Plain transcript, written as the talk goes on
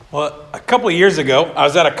Well, a couple of years ago, I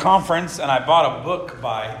was at a conference and I bought a book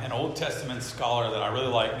by an Old Testament scholar that I really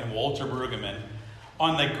like named Walter Brueggemann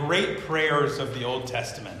on the great prayers of the Old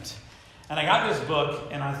Testament. And I got this book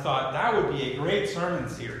and I thought that would be a great sermon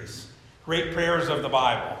series, Great Prayers of the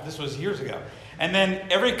Bible. This was years ago. And then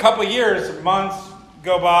every couple of years, months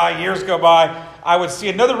go by, years go by, I would see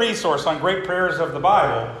another resource on great prayers of the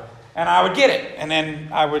Bible. And I would get it, and then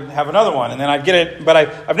I would have another one, and then I'd get it, but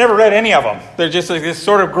I've never read any of them. They're just like this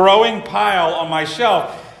sort of growing pile on my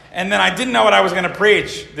shelf. And then I didn't know what I was going to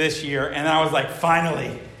preach this year, and I was like,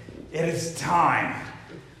 finally, it is time.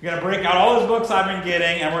 I'm going to break out all those books I've been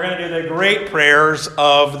getting, and we're going to do the great prayers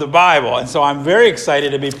of the Bible. And so I'm very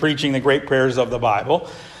excited to be preaching the great prayers of the Bible.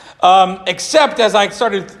 Except as I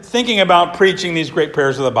started thinking about preaching these great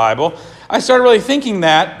prayers of the Bible, I started really thinking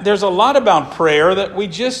that there's a lot about prayer that we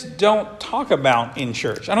just don't talk about in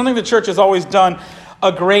church. I don't think the church has always done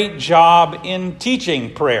a great job in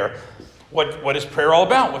teaching prayer. What is prayer all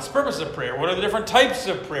about? What's the purpose of prayer? What are the different types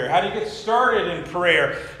of prayer? How do you get started in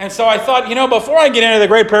prayer? And so I thought, before I get into the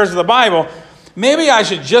great prayers of the Bible, maybe I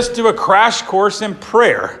should just do a crash course in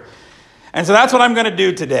prayer. And so that's what I'm going to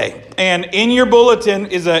do today. And in your bulletin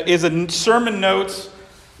is a sermon notes.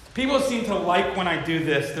 People seem to like when I do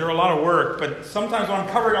this. They're a lot of work, but sometimes when I'm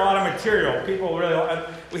covering a lot of material, people really...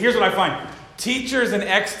 Well, here's what I find. Teachers and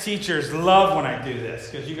ex-teachers love when I do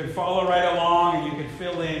this because you can follow right along and you can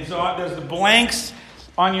fill in. So there's the blanks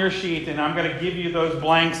on your sheet, and I'm going to give you those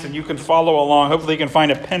blanks and you can follow along. Hopefully you can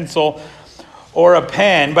find a pencil or a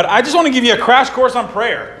pen. But I just want to give you a crash course on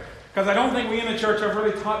prayer because I don't think we in the church have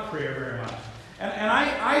really taught prayer very much. And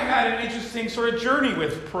I've had an interesting sort of journey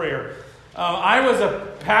with prayer. I was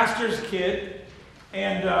a pastor's kid,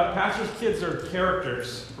 and pastor's kids are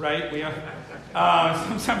characters, right?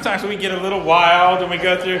 Sometimes we get a little wild and we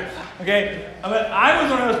go through, okay? But I was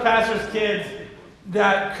one of those pastor's kids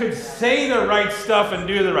that could say the right stuff and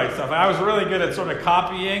do the right stuff. I was really good at sort of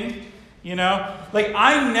copying,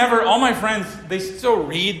 all my friends, they still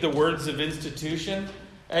read the words of institution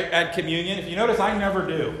at communion. If you notice, I never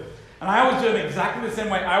do. And I always do them exactly the same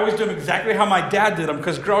way. I always do them exactly how my dad did them,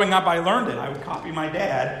 because growing up I learned it. I would copy my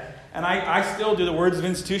dad. And I still do the words of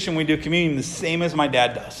institution. We do communion the same as my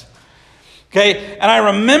dad does. Okay? And I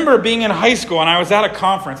remember being in high school and I was at a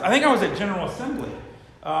conference. I think I was at General Assembly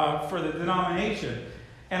for the denomination.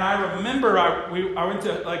 And I remember I went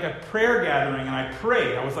to like a prayer gathering and I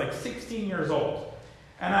prayed. I was like 16 years old.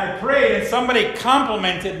 And I prayed and somebody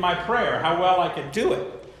complimented my prayer, how well I could do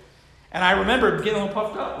it. And I remember getting a little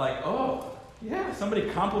puffed up, like, oh, yeah, somebody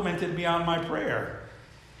complimented me on my prayer.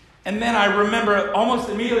 And then I remember almost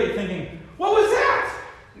immediately thinking, what was that?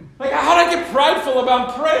 Like, how did I get prideful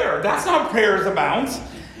about prayer? That's not what prayer is about.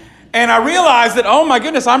 And I realized that, oh my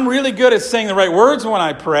goodness, I'm really good at saying the right words when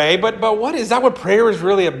I pray, but what is that what prayer is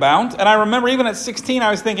really about? And I remember even at 16,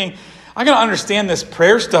 I was thinking, I got to understand this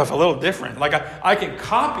prayer stuff a little different. Like, I can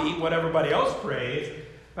copy what everybody else prays,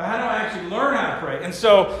 but how do I actually learn how to pray? And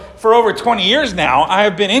so for over 20 years now, I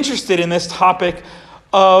have been interested in this topic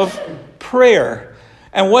of prayer.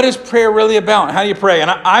 And what is prayer really about? How do you pray? And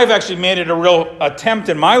I've actually made it a real attempt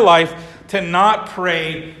in my life to not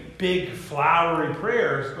pray big, flowery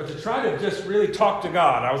prayers, but to try to just really talk to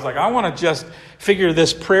God. I was like, I want to just figure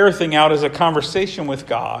this prayer thing out as a conversation with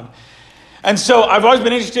God. And so I've always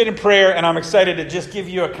been interested in prayer, and I'm excited to just give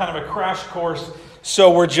you a kind of a crash course,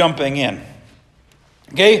 so we're jumping in.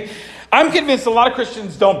 Okay, I'm convinced a lot of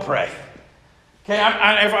Christians don't pray. Okay,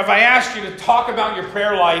 if I asked you to talk about your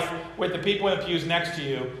prayer life with the people in the pews next to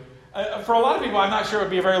you, for a lot of people, I'm not sure it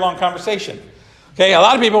would be a very long conversation. Okay, a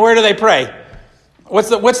lot of people, where do they pray? What's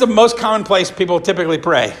the most common place people typically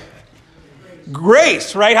pray?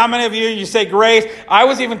 Grace, right? How many of you say grace? I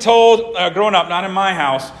was even told, growing up, not in my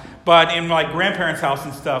house, but in my grandparents' house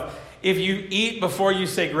and stuff, if you eat before you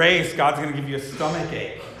say grace, God's going to give you a stomach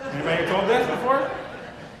ache. Anybody told this before?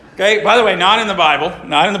 Okay, by the way, not in the Bible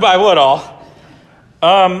at all.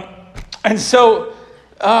 And so,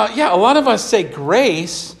 a lot of us say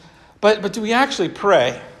grace, but do we actually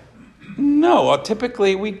pray? No,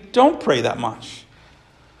 typically we don't pray that much.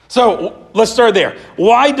 So let's start there.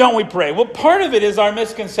 Why don't we pray? Well, part of it is our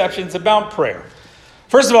misconceptions about prayer.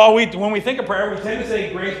 First of all, when we think of prayer, we tend to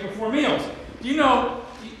say grace before meals.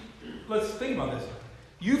 Let's think about this.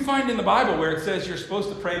 You find in the Bible where it says you're supposed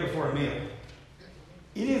to pray before a meal.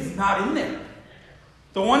 It is not in there.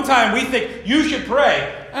 The one time we think you should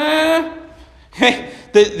pray,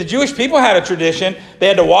 the Jewish people had a tradition. They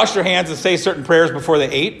had to wash their hands and say certain prayers before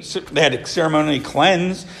they ate. They had to ceremonially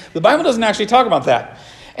cleanse. The Bible doesn't actually talk about that.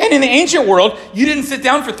 And in the ancient world, you didn't sit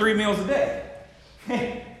down for 3 meals a day.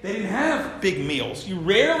 They didn't have big meals. You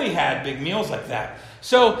rarely had big meals like that.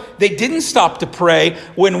 So they didn't stop to pray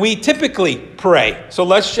when we typically pray. So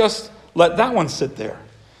let's just let that one sit there.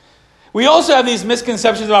 We also have these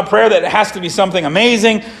misconceptions about prayer that it has to be something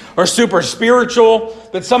amazing or super spiritual,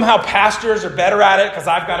 that somehow pastors are better at it because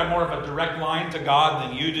I've got more of a direct line to God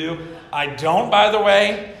than you do. I don't, by the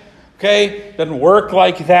way. Okay? Doesn't work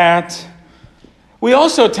like that. We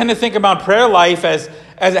also tend to think about prayer life as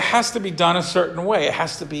it has to be done a certain way. It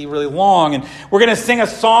has to be really long. And we're going to sing a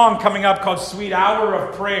song coming up called Sweet Hour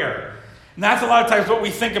of Prayer. And that's a lot of times what we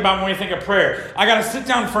think about when we think of prayer. I got to sit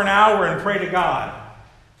down for an hour and pray to God.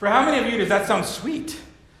 For how many of you does that sound sweet?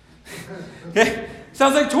 Okay?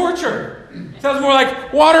 Sounds like torture. Sounds more like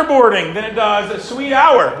waterboarding than it does a sweet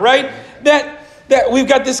hour, right? That we've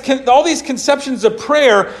got all these conceptions of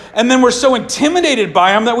prayer, and then we're so intimidated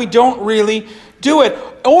by them that we don't really do it.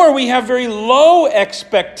 Or we have very low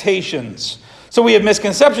expectations. So we have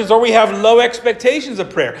misconceptions, or we have low expectations of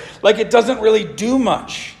prayer. Like it doesn't really do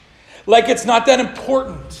much. Like it's not that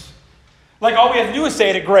important. Like all we have to do is say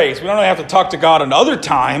it at grace. We don't really have to talk to God at other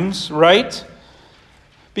times, right?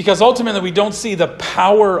 Because ultimately we don't see the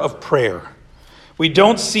power of prayer. We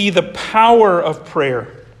don't see the power of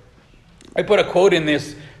prayer. I put a quote in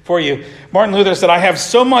this for you. Martin Luther said, "I have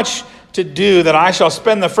so much to do that I shall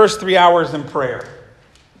spend the first 3 hours in prayer."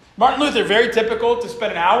 Martin Luther, very typical to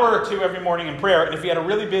spend an hour or two every morning in prayer. And if he had a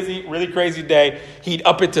really busy, really crazy day, he'd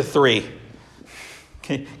up it to 3.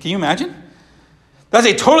 Can you imagine? That's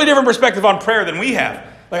a totally different perspective on prayer than we have.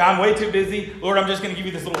 Like, I'm way too busy. Lord, I'm just going to give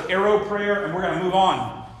you this little arrow prayer and we're going to move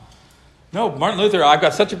on. No, Martin Luther, I've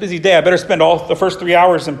got such a busy day. I better spend all the first 3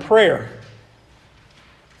 hours in prayer.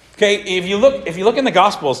 Okay, if you look in the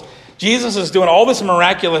Gospels, Jesus is doing all this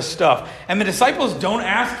miraculous stuff. And the disciples don't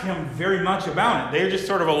ask him very much about it. They're just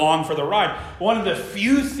sort of along for the ride. One of the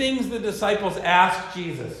few things the disciples ask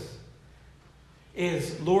Jesus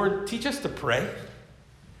is, Lord, teach us to pray.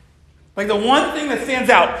 Like the one thing that stands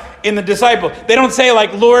out in the disciple, they don't say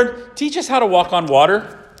like, Lord, teach us how to walk on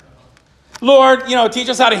water. Lord, teach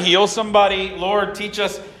us how to heal somebody. Lord, teach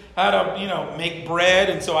us how to, make bread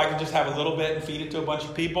and so I can just have a little bit and feed it to a bunch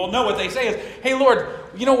of people. No, what they say is, hey, Lord,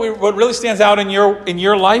 what really stands out in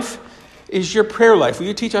your life is your prayer life. Will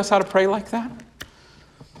you teach us how to pray like that?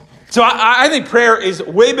 So I think prayer is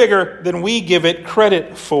way bigger than we give it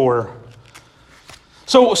credit for.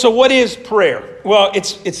 So what is prayer? Well,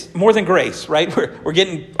 it's more than grace, right? We're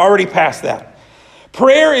getting already past that.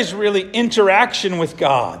 Prayer is really interaction with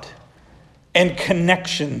God and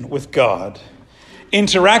connection with God.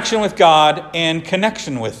 Interaction with God and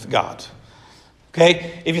connection with God.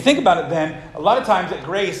 Okay? If you think about it then, a lot of times at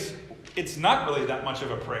grace, it's not really that much of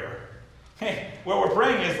a prayer. Hey, what we're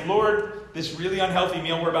praying is, Lord, this really unhealthy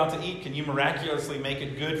meal we're about to eat, can you miraculously make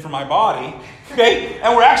it good for my body? Okay?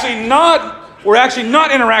 And we're actually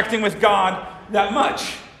not interacting with God that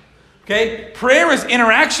much. Okay? Prayer is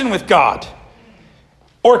interaction with God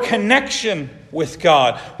or connection with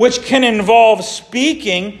God, which can involve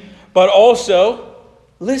speaking, but also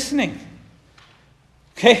listening.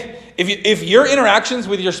 Okay? If your interactions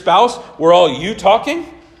with your spouse were all you talking,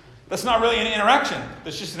 that's not really an interaction.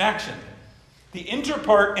 That's just an action. The inter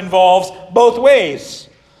part involves both ways.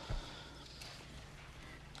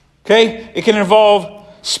 Okay? It can involve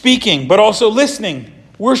speaking, but also listening,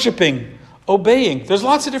 worshiping, obeying. There's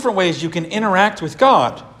lots of different ways you can interact with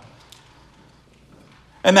God.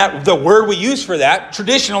 And that the word we use for that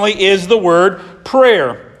traditionally is the word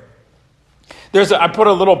prayer. I put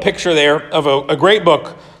a little picture there of a great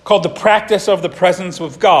book called The Practice of the Presence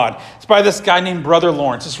with God. It's by this guy named Brother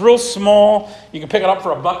Lawrence. It's real small. You can pick it up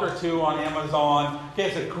for $1 or $2 on Amazon. Okay,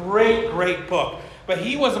 it's a great, great book. But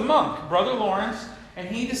he was a monk, Brother Lawrence, and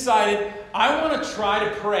he decided, I want to try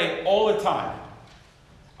to pray all the time.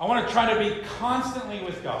 I want to try to be constantly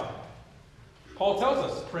with God. Paul tells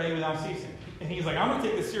us, pray without ceasing. And he's like, I'm going to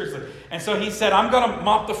take this seriously. And so he said, I'm going to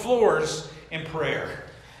mop the floors in prayer.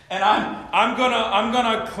 And I'm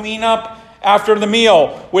gonna clean up after the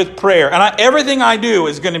meal with prayer. And everything I do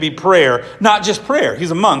is going to be prayer, not just prayer.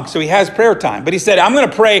 He's a monk, so he has prayer time. But he said, I'm going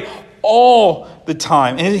to pray all the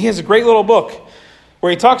time. And he has a great little book where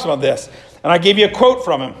he talks about this. And I gave you a quote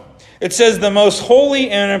from him. It says, the most holy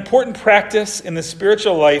and important practice in the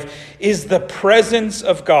spiritual life is the presence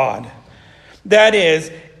of God. That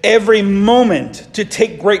is, every moment to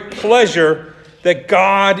take great pleasure that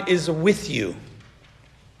God is with you.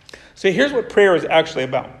 So here's what prayer is actually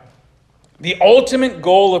about. The ultimate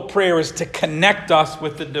goal of prayer is to connect us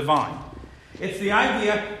with the divine. It's the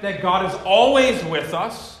idea that God is always with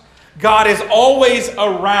us. God is always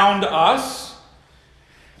around us.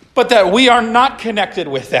 But that we are not connected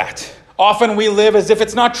with that. Often we live as if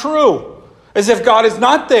it's not true. As if God is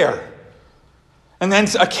not there. And then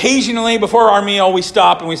occasionally before our meal, we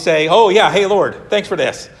stop and we say, oh yeah, hey Lord, thanks for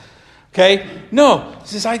this. Okay? No,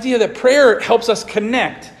 it's this idea that prayer helps us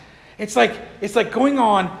connect. It's like going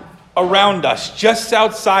on around us, just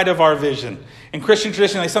outside of our vision. In Christian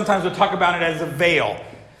tradition, they sometimes would talk about it as a veil.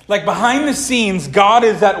 Like behind the scenes, God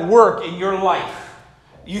is at work in your life.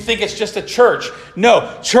 You think it's just a church.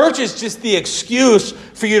 No, church is just the excuse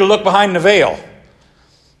for you to look behind the veil.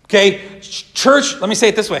 Okay? Church, let me say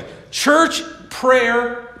it this way. Church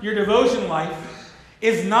prayer, your devotion life,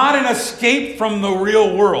 is not an escape from the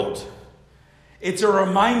real world. It's a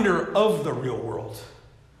reminder of the real world.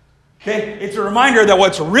 Okay? It's a reminder that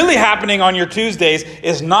what's really happening on your Tuesdays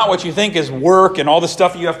is not what you think is work and all the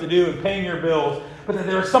stuff you have to do and paying your bills, but that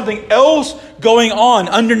there's something else going on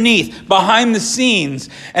underneath, behind the scenes.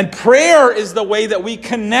 And prayer is the way that we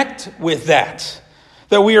connect with that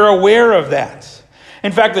we are aware of that.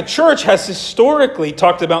 In fact, the church has historically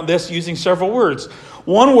talked about this using several words.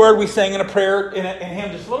 One word we sang in a prayer in a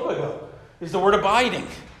hymn just a little bit ago is the word abiding.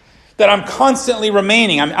 That I'm constantly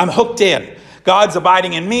remaining. I'm hooked in. God's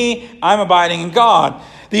abiding in me. I'm abiding in God.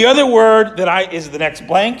 The other word is the next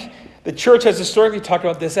blank. The church has historically talked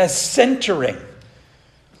about this as centering.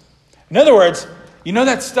 In other words, you know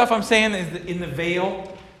that stuff I'm saying is in the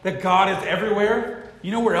veil? That God is everywhere?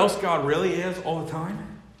 You know where else God really is all the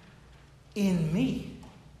time? In me.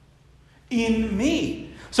 In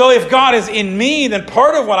me. So if God is in me, then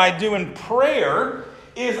part of what I do in prayer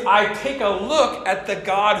is I take a look at the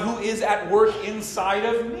God who is at work inside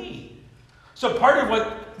of me. So part of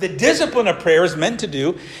what the discipline of prayer is meant to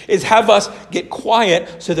do is have us get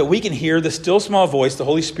quiet so that we can hear the still small voice, the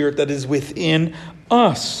Holy Spirit that is within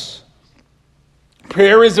us.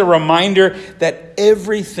 Prayer is a reminder that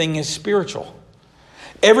everything is spiritual.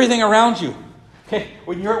 Everything around you. Okay,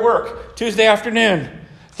 when you're at work, Tuesday afternoon,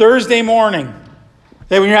 Thursday morning,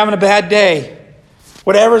 when you're having a bad day,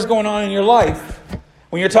 whatever's going on in your life,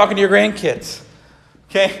 when you're talking to your grandkids,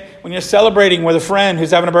 okay, when you're celebrating with a friend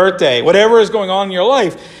who's having a birthday, whatever is going on in your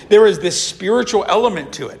life, there is this spiritual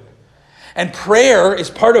element to it. And prayer is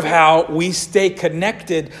part of how we stay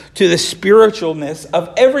connected to the spiritualness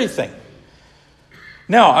of everything.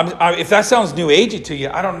 Now, if that sounds new agey to you,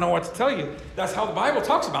 I don't know what to tell you. That's how the Bible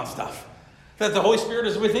talks about stuff. That the Holy Spirit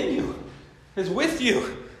is within you, is with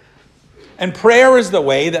you. And prayer is the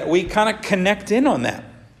way that we kind of connect in on that.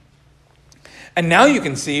 And now you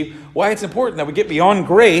can see why it's important that we get beyond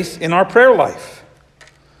grace in our prayer life.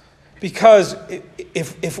 Because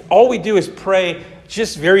if all we do is pray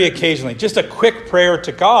just very occasionally, just a quick prayer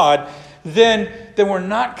to God, then we're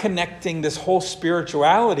not connecting this whole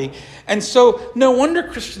spirituality. And so no wonder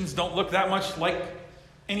Christians don't look that much like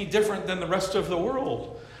any different than the rest of the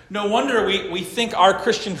world. No wonder we think our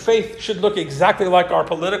Christian faith should look exactly like our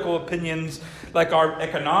political opinions, like our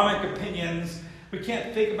economic opinions. We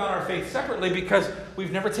can't think about our faith separately because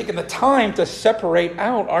we've never taken the time to separate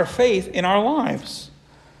out our faith in our lives.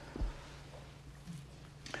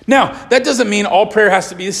 Now, that doesn't mean all prayer has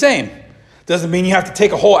to be the same. Doesn't mean you have to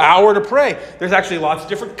take a whole hour to pray. There's actually lots of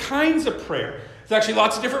different kinds of prayer. There's actually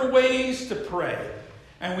lots of different ways to pray.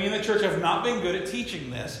 And we in the church have not been good at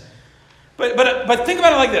teaching this. But think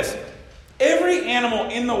about it like this. Every animal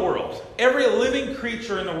in the world, every living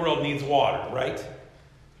creature in the world needs water, right?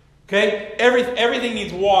 Okay? Everything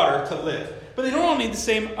needs water to live. But they don't all need the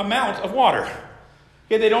same amount of water.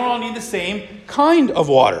 Okay? They don't all need the same kind of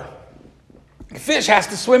water. A fish has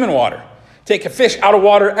to swim in water. Take a fish out of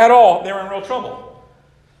water at all, they're in real trouble.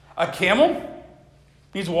 A camel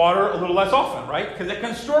needs water a little less often, right? Because it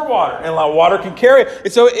can store water, and a lot of water can carry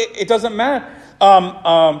it. So it doesn't matter.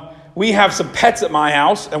 We have some pets at my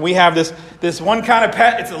house, and we have this one kind of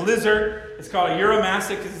pet. It's a lizard. It's called a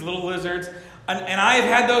Uromastyx. It's little lizards. And I have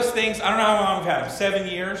had those things, I don't know how long I've had them, 7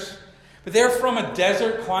 years. But they're from a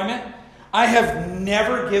desert climate. I have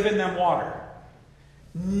never given them water.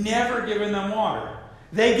 Never given them water.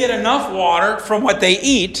 They get enough water from what they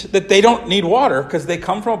eat that they don't need water because they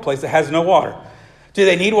come from a place that has no water. Do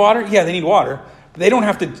they need water? Yeah, they need water. But they don't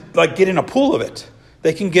have to get in a pool of it.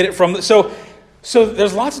 They can get it from... So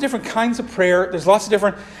there's lots of different kinds of prayer. There's lots of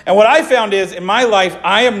different... And what I found is, in my life,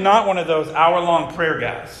 I am not one of those hour-long prayer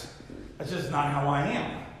guys. That's just not how I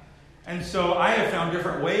am. And so I have found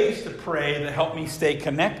different ways to pray that help me stay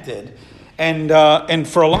connected. And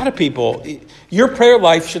for a lot of people, your prayer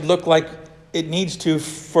life should look like it needs to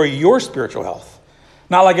for your spiritual health.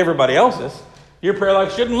 Not like everybody else's. Your prayer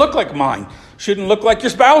life shouldn't look like mine. Shouldn't look like your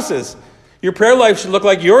spouse's. Your prayer life should look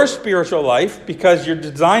like your spiritual life because you're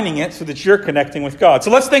designing it so that you're connecting with God.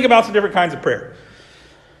 So let's think about some different kinds of prayer.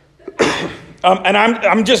 And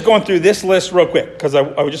I'm just going through this list real quick because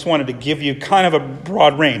I just wanted to give you kind of a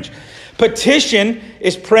broad range. Petition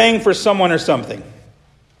is praying for someone or something.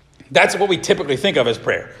 That's what we typically think of as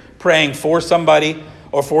prayer. Praying for somebody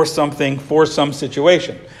or for something, for some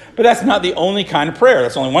situation. But that's not the only kind of prayer.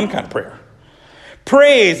 That's only one kind of prayer.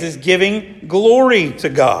 Praise is giving glory to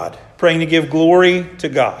God. Praying to give glory to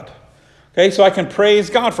God. Okay, so I can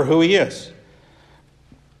praise God for who he is.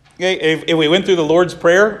 Okay, if we went through the Lord's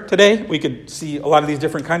Prayer today, we could see a lot of these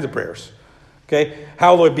different kinds of prayers. Okay,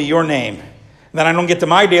 hallowed be your name. And then I don't get to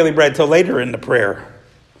my daily bread till later in the prayer.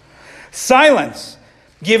 Silence,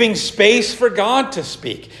 giving space for God to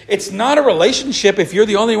speak. It's not a relationship if you're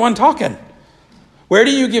the only one talking. Where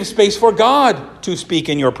do you give space for God to speak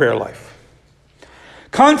in your prayer life?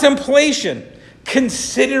 Contemplation,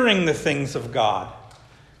 considering the things of God.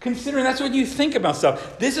 Considering, that's what you think about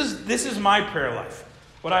stuff. This is my prayer life.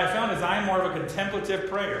 What I found is I'm more of a contemplative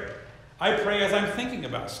prayer. I pray as I'm thinking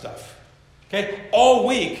about stuff. Okay? All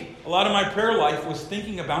week, a lot of my prayer life was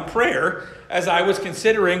thinking about prayer as I was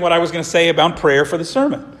considering what I was going to say about prayer for the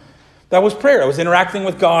sermon. That was prayer. I was interacting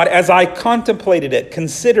with God as I contemplated it,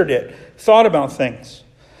 considered it, thought about things.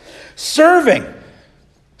 Serving.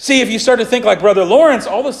 See, if you start to think like Brother Lawrence,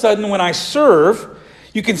 all of a sudden when I serve,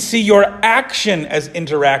 you can see your action as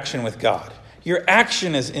interaction with God. Your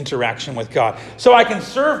action is interaction with God. So I can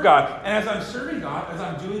serve God. And as I'm serving God, as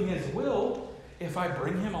I'm doing his will, if I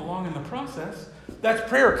bring him along in the process, that's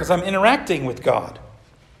prayer because I'm interacting with God.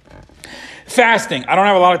 Fasting. I don't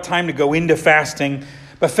have a lot of time to go into fasting,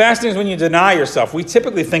 but fasting is when you deny yourself. We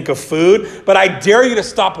typically think of food, but I dare you to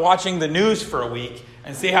stop watching the news for a week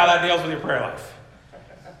and see how that deals with your prayer life.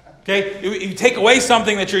 Okay? You take away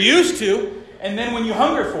something that you're used to, and then when you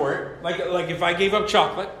hunger for it, like if I gave up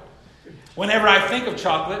chocolate, whenever I think of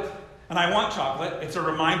chocolate and I want chocolate, it's a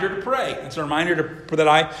reminder to pray. It's a reminder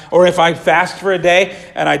or if I fast for a day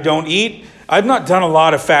and I don't eat. I've not done a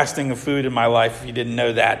lot of fasting of food in my life, if you didn't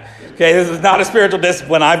know that. Okay, this is not a spiritual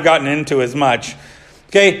discipline I've gotten into as much.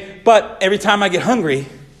 Okay, but every time I get hungry,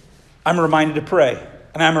 I'm reminded to pray.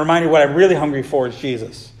 And I'm reminded what I'm really hungry for is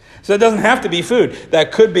Jesus. So it doesn't have to be food.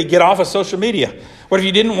 That could be get off of social media. What if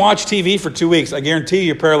you didn't watch TV for 2 weeks? I guarantee you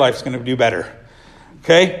your prayer life is going to do better.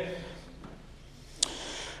 Okay?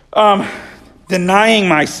 Denying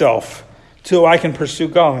myself so I can pursue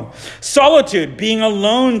God. Solitude, being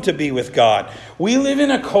alone to be with God. We live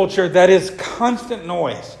in a culture that is constant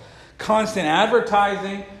noise, constant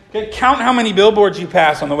advertising. Okay? Count how many billboards you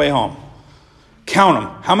pass on the way home. Count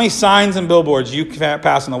them. How many signs and billboards you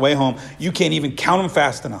pass on the way home. You can't even count them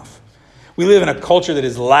fast enough. We live in a culture that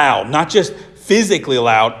is loud, not just physically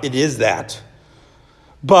loud, it is that.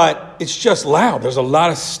 But it's just loud. There's a lot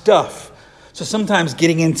of stuff. So sometimes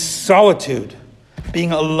getting in solitude,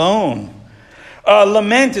 being alone.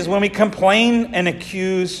 Lament is when we complain and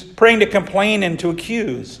accuse, praying to complain and to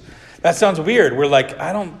accuse. That sounds weird. We're like,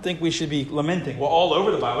 I don't think we should be lamenting. Well, all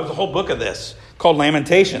over the Bible, there's a whole book of this called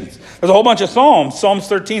Lamentations. There's a whole bunch of Psalms. Psalms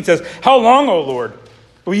 13 says, how long, O Lord,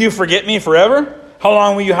 will you forget me forever? How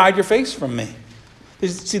long will you hide your face from me?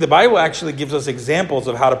 See, the Bible actually gives us examples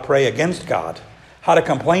of how to pray against God, how to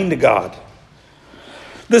complain to God.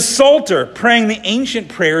 The Psalter, praying the ancient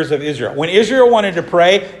prayers of Israel. When Israel wanted to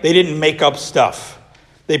pray, they didn't make up stuff.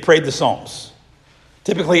 They prayed the Psalms.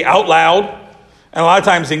 Typically out loud, and a lot of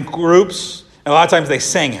times in groups, and a lot of times they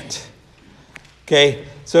sang it. Okay,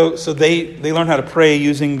 so they learned how to pray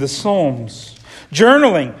using the Psalms.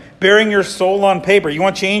 Journaling, bearing your soul on paper. You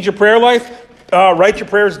want to change your prayer life? Write your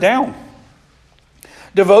prayers down.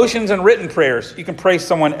 Devotions and written prayers. You can pray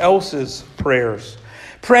someone else's prayers.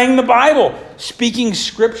 Praying the Bible, speaking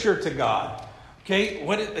scripture to God. Okay,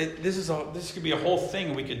 this could be a whole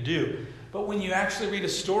thing we could do. But when you actually read a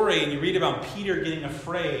story and you read about Peter getting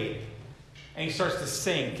afraid, and he starts to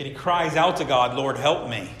sink and he cries out to God, Lord, help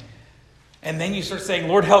me. And then you start saying,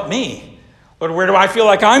 Lord, help me. Lord, where do I feel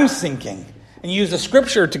like I'm sinking? And you use the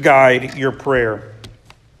scripture to guide your prayer.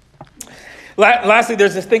 Lastly,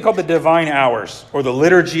 there's this thing called the divine hours, or the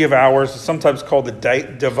liturgy of hours, sometimes called the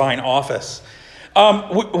divine office.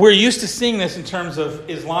 We're used to seeing this in terms of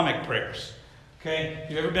Islamic prayers. Okay, if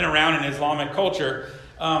you've ever been around in Islamic culture,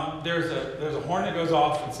 there's a horn that goes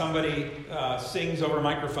off and somebody sings over a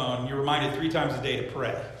microphone, and you're reminded 3 times a day to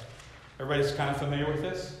pray. Everybody's kind of familiar with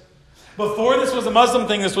this? Before this was a Muslim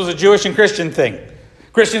thing, this was a Jewish and Christian thing.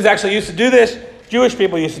 Christians actually used to do this. Jewish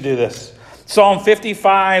people used to do this. Psalm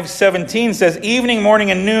 55:17 says, evening,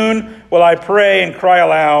 morning, and noon will I pray and cry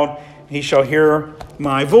aloud. He shall hear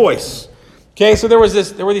my voice. Okay, so there were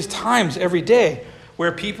these times every day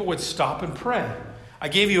where people would stop and pray. I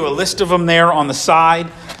gave you a list of them there on the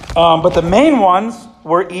side. But the main ones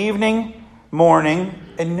were evening, morning,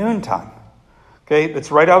 and noontime. Okay,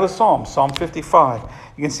 that's right out of the Psalm 55.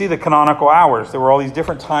 You You can see the canonical hours. There were all these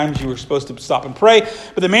different times you were supposed to stop and pray.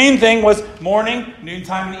 But the main thing was morning,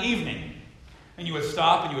 noontime, and evening. And you would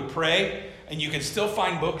stop and you would pray. And you can still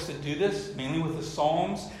find books that do this, mainly with the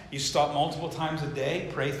Psalms. You stop multiple times a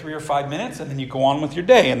day, pray 3 or 5 minutes, and then you go on with your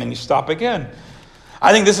day, and then you stop again.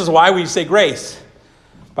 I think this is why we say grace,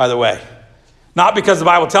 by the way. Not because the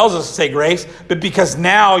Bible tells us to say grace, but because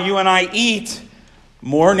now you and I eat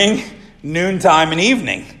morning, noontime, and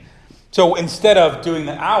evening. So instead of doing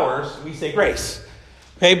the hours, we say grace.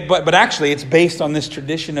 Okay, but actually it's based on this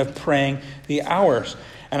tradition of praying the hours.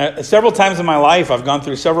 And several times in my life, I've gone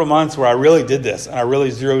through several months where I really did this, and I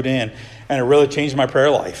really zeroed in, and it really changed my prayer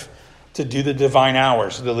life to do the divine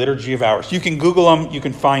hours, the liturgy of hours. You can Google them, you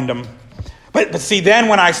can find them. But see, then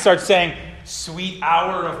when I start saying sweet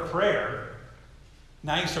hour of prayer,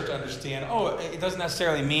 now you start to understand, it doesn't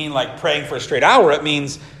necessarily mean like praying for a straight hour. It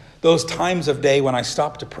means those times of day when I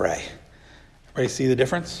stop to pray. Everybody see the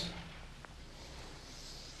difference?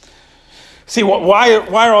 See, why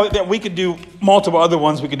are all that? We could do multiple other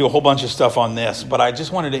ones. We could do a whole bunch of stuff on this. But I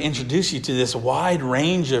just wanted to introduce you to this wide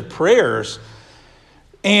range of prayers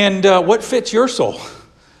and what fits your soul,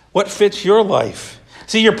 what fits your life.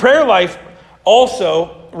 See, your prayer life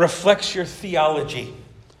also reflects your theology.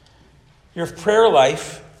 Your prayer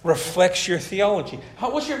life reflects your theology.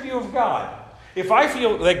 What's your view of God? If I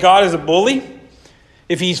feel that God is a bully,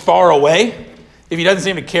 if he's far away, if he doesn't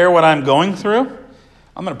seem to care what I'm going through,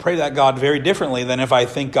 I'm going to pray that God very differently than if I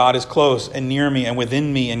think God is close and near me and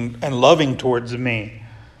within me and loving towards me.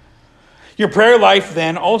 Your prayer life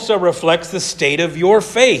then also reflects the state of your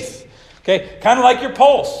faith. Okay, kind of like your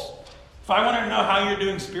pulse. If I want to know how you're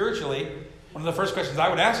doing spiritually, one of the first questions I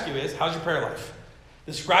would ask you is, how's your prayer life?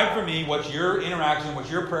 Describe for me what your interaction,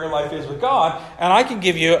 what your prayer life is with God, and I can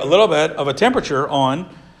give you a little bit of a temperature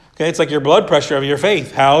on, it's like your blood pressure of your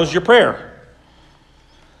faith. How's your prayer?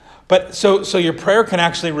 But so your prayer can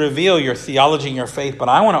actually reveal your theology and your faith, but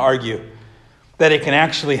I want to argue that it can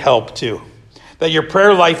actually help too. That your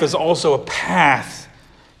prayer life is also a path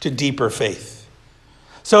to deeper faith.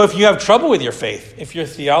 So if you have trouble with your faith, if your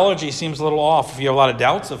theology seems a little off, if you have a lot of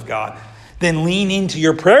doubts of God, then lean into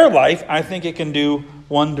your prayer life. I think it can do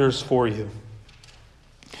wonders for you.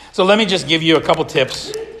 So let me just give you a couple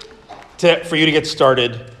tips for you to get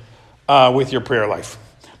started with your prayer life.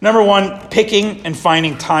 Number one, picking and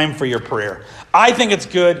finding time for your prayer. I think it's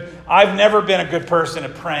good. I've never been a good person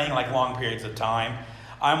at praying like long periods of time.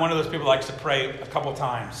 I'm one of those people who likes to pray a couple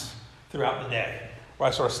times throughout the day, where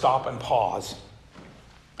I sort of stop and pause.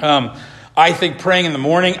 I think praying in the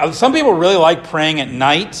morning. Some people really like praying at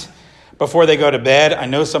night before they go to bed. I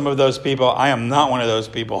know some of those people. I am not one of those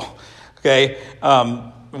people. Okay.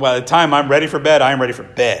 By the time I'm ready for bed, I am ready for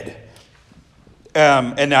bed.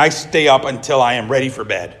 And I stay up until I am ready for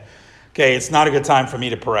bed. Okay, it's not a good time for me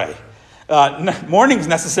to pray. Mornings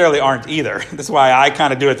necessarily aren't either. That's why I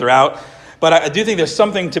kind of do it throughout. But I do think there's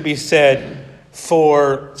something to be said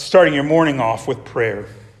for starting your morning off with prayer.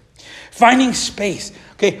 Finding space.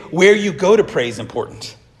 Okay, where you go to pray is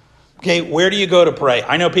important. Okay, where do you go to pray?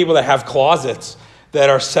 I know people that have closets that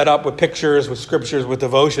are set up with pictures, with scriptures, with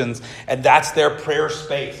devotions, and that's their prayer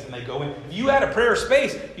space. And they go in. If you had a prayer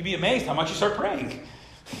space, you'd be amazed how much you start praying.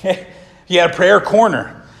 You had a prayer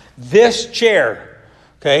corner. This chair.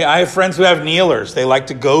 Okay, I have friends who have kneelers. They like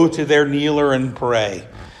to go to their kneeler and pray.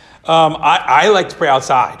 I like to pray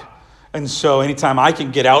outside. And so anytime I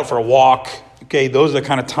can get out for a walk, okay, those are the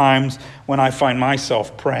kind of times when I find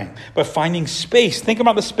myself praying. But finding space. Think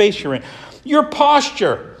about the space you're in. Your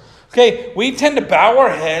posture. Okay, we tend to bow our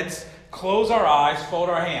heads, close our eyes, fold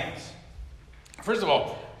our hands. First of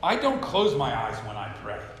all, I don't close my eyes when I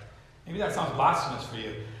pray. Maybe that sounds blasphemous for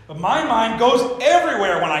you. But my mind goes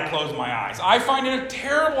everywhere when I close my eyes. I find it a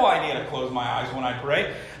terrible idea to close my eyes when I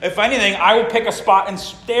pray. If anything, I will pick a spot and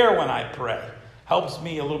stare when I pray. Helps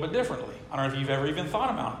me a little bit differently. I don't know if you've ever even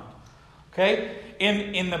thought about it. Okay?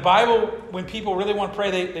 In the Bible, when people really want to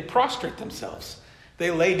pray, they prostrate themselves. They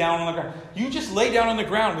lay down on the ground. You just lay down on the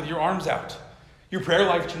ground with your arms out. Your prayer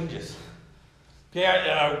life changes.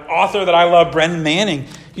 Yeah, author that I love, Brennan Manning,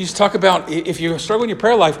 he used to talk about if you're struggling in your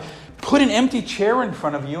prayer life, put an empty chair in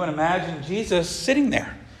front of you and imagine Jesus sitting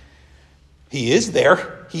there. He is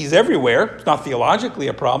there. He's everywhere. It's not theologically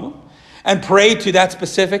a problem. And pray to that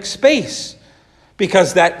specific space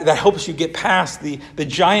because that helps you get past the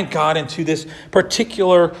giant God into this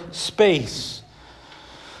particular space.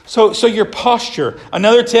 So your posture.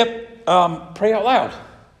 Another tip, pray out loud.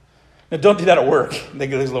 Now don't do that at work. I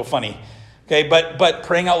think it's a little funny. Okay, but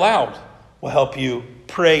praying out loud will help you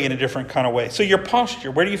pray in a different kind of way. So your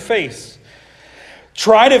posture, where do you face?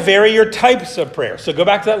 Try to vary your types of prayer. So go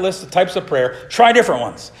back to that list of types of prayer. Try different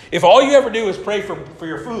ones. If all you ever do is pray for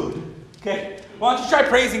your food, okay, why don't you try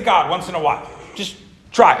praising God once in a while? Just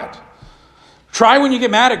try it. Try when you get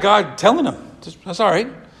mad at God, telling him. That's all right.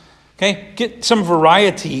 Okay, get some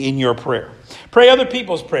variety in your prayer. Pray other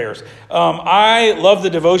people's prayers. I love the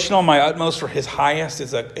devotional, My Utmost for His Highest.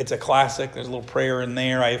 It's a classic. There's a little prayer in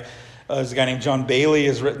there. There's a guy named John Bailey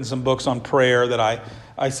has written some books on prayer that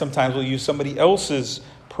I sometimes will use somebody else's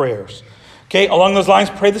prayers. Okay, along those lines,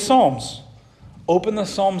 pray the Psalms. Open the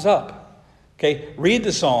Psalms up. Okay, read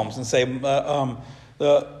the Psalms and say,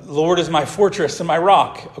 the Lord is my fortress and my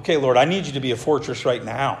rock. Okay, Lord, I need you to be a fortress right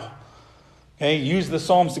now. Okay, use the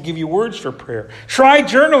Psalms to give you words for prayer. Try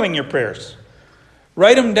journaling your prayers.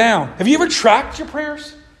 Write them down. Have you ever tracked your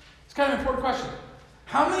prayers? It's kind of an important question.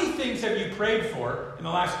 How many things have you prayed for in the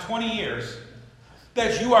last 20 years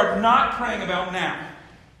that you are not praying about now?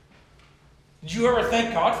 Did you ever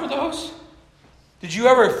thank God for those? Did you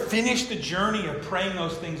ever finish the journey of praying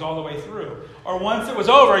those things all the way through? Or once it was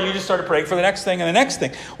over, you just started praying for the next thing and the next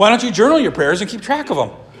thing? Why don't you journal your prayers and keep track of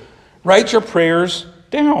them? Write your prayers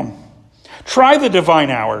down. Try the divine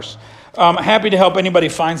hours. I'm happy to help anybody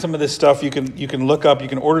find some of this stuff. You can look up, you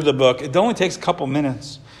can order the book. It only takes a couple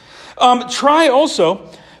minutes. Try also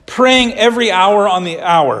praying every hour on the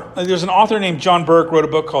hour. There's an author named John Burke wrote a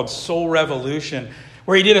book called Soul Revolution,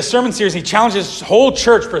 where he did a sermon series. He challenged his whole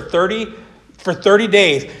church for 30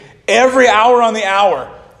 days. Every hour on the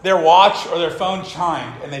hour, their watch or their phone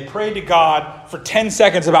chimed, and they prayed to God for 10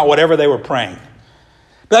 seconds about whatever they were praying.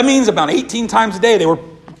 That means about 18 times a day they were,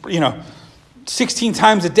 16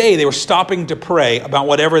 times a day they were stopping to pray about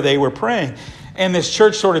whatever they were praying. And this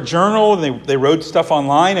church sort of journaled, and they wrote stuff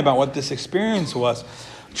online about what this experience was.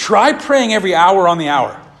 Try praying every hour on the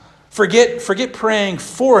hour. Forget praying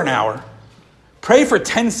for an hour. Pray for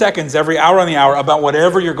 10 seconds every hour on the hour about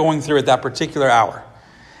whatever you're going through at that particular hour.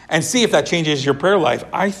 And see if that changes your prayer life.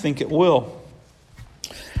 I think it will.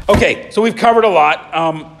 Okay, so we've covered a lot.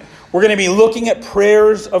 We're going to be looking at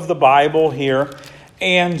prayers of the Bible here.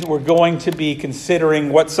 And we're going to be considering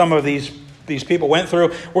what some of these people went through.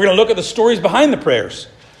 We're going to look at the stories behind the prayers.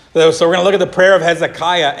 So we're going to look at the prayer of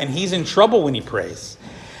Hezekiah, and he's in trouble when he prays.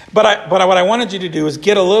 But what I wanted you to do is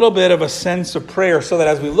get a little bit of a sense of prayer so that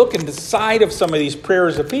as we look inside of some of these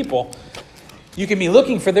prayers of people, you can be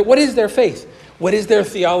looking for what is their faith? What is their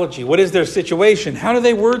theology? What is their situation? How do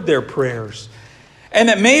they word their prayers? And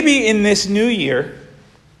that maybe in this new year,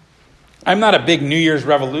 I'm not a big New Year's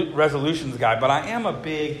resolutions guy, but I am a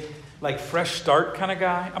big, fresh start kind of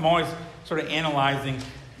guy. I'm always sort of analyzing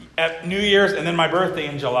at New Year's and then my birthday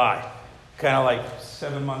in July. Kind of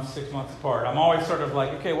 6 months apart. I'm always sort of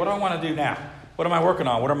okay, what do I want to do now? What am I working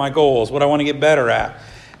on? What are my goals? What do I want to get better at?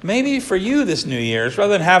 Maybe for you this New Year's,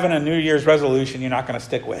 rather than having a New Year's resolution you're not going to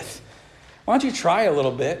stick with, why don't you try a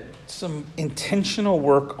little bit, some intentional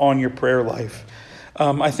work on your prayer life?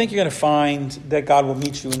 I think you're going to find that God will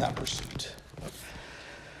meet you in that pursuit.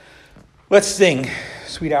 Let's sing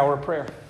Sweet Hour of Prayer.